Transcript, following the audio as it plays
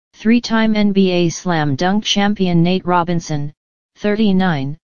Three-time NBA slam dunk champion Nate Robinson,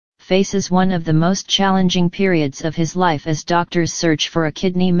 39, faces one of the most challenging periods of his life as doctors search for a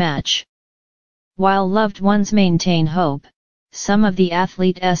kidney match. While loved ones maintain hope, some of the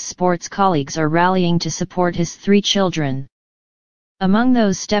athlete's sports colleagues are rallying to support his three children. Among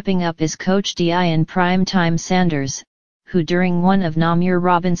those stepping up is coach Deion "Primetime" Sanders, who during one of Nahmier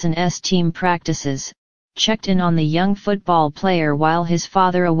Robinson's team practices, checked in on the young football player while his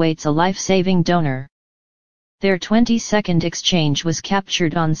father awaits a life-saving donor. Their 20-second exchange was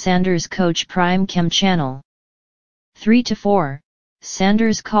captured on Sanders' Coach Prime Cam channel. 3-4,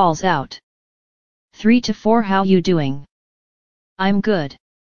 Sanders calls out. 3-4 How you doing? I'm good.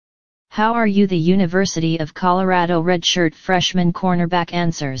 How are you? The University of Colorado redshirt freshman cornerback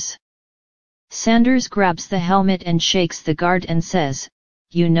answers. Sanders grabs the helmet and shakes the guard and says,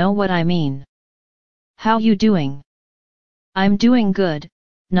 "You know what I mean. How you doing?" "I'm doing good,"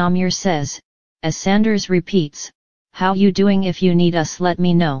 Nahmier says, as Sanders repeats, "How you doing? If you need us, let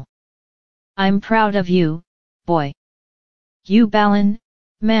me know. I'm proud of you, boy. You ballin',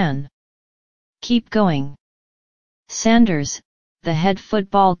 man. Keep going." Sanders, the head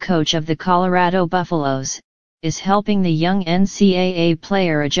football coach of the Colorado Buffaloes, is helping the young NCAA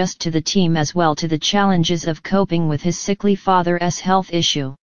player adjust to the team as well to the challenges of coping with his sickly father's health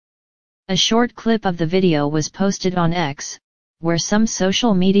issue. A short clip of the video was posted on X, where some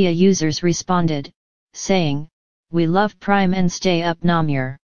social media users responded, saying, "We love Prime and stay up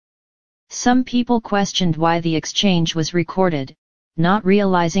Nahmier." Some people questioned why the exchange was recorded, not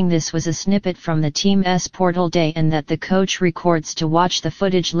realizing this was a snippet from the team's portal day and that the coach records to watch the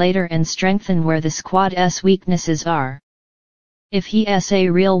footage later and strengthen where the squad's weaknesses are. If he's a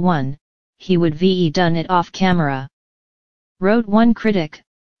real one, he would have done it off camera, wrote one critic,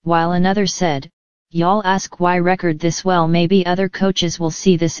 while another said, "Y'all ask why record this? Well, maybe other coaches will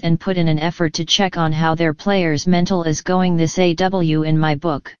see this and put in an effort to check on how their players' mental is going. This AW in my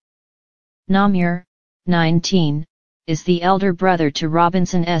book." Nahmier, 19, is the elder brother to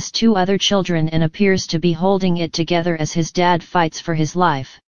Robinson's two other children and appears to be holding it together as his dad fights for his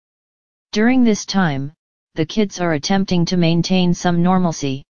life. During this time, the kids are attempting to maintain some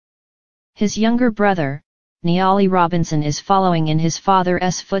normalcy. His younger brother, Nahmier Robinson, is following in his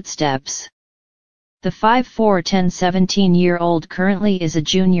father's footsteps. The 5'4", 17-year-old currently is a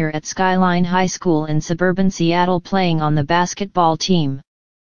junior at Skyline High School in suburban Seattle playing on the basketball team.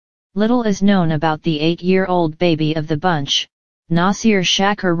 Little is known about the 8-year-old baby of the bunch, Nahmier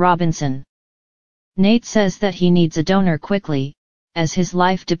Shakur Robinson. Nate says that he needs a donor quickly, as his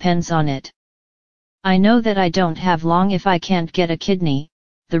life depends on it. "I know that I don't have long if I can't get a kidney,"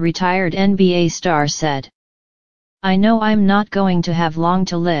 the retired NBA star said. "I know I'm not going to have long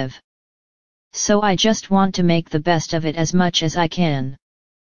to live. So I just want to make the best of it as much as I can."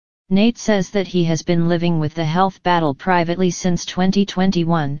 Nate says that he has been living with the health battle privately since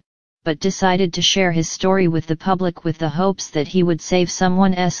 2021, but decided to share his story with the public with the hopes that he would save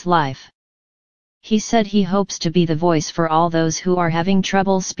someone's life. He said he hopes to be the voice for all those who are having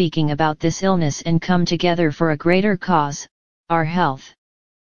trouble speaking about this illness and come together for a greater cause, our health.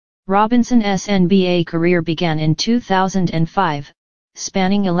 Robinson's NBA career began in 2005,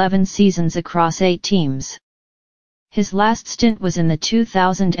 spanning 11 seasons across 8 teams. His last stint was in the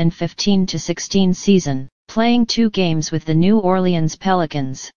 2015-16 season, playing 2 games with the New Orleans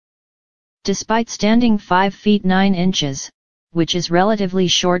Pelicans. Despite standing 5 feet 9 inches, which is relatively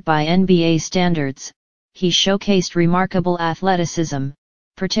short by NBA standards, he showcased remarkable athleticism,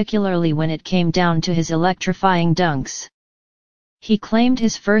 particularly when it came down to his electrifying dunks. He claimed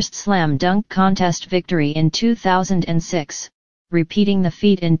his first slam dunk contest victory in 2006, repeating the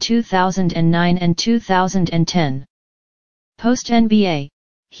feat in 2009 and 2010. Post-NBA,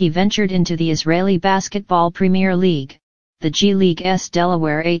 he ventured into the Israeli Basketball Premier League, the G League's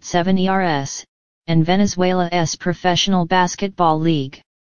Delaware 870 RS, and Venezuela's Professional Basketball League.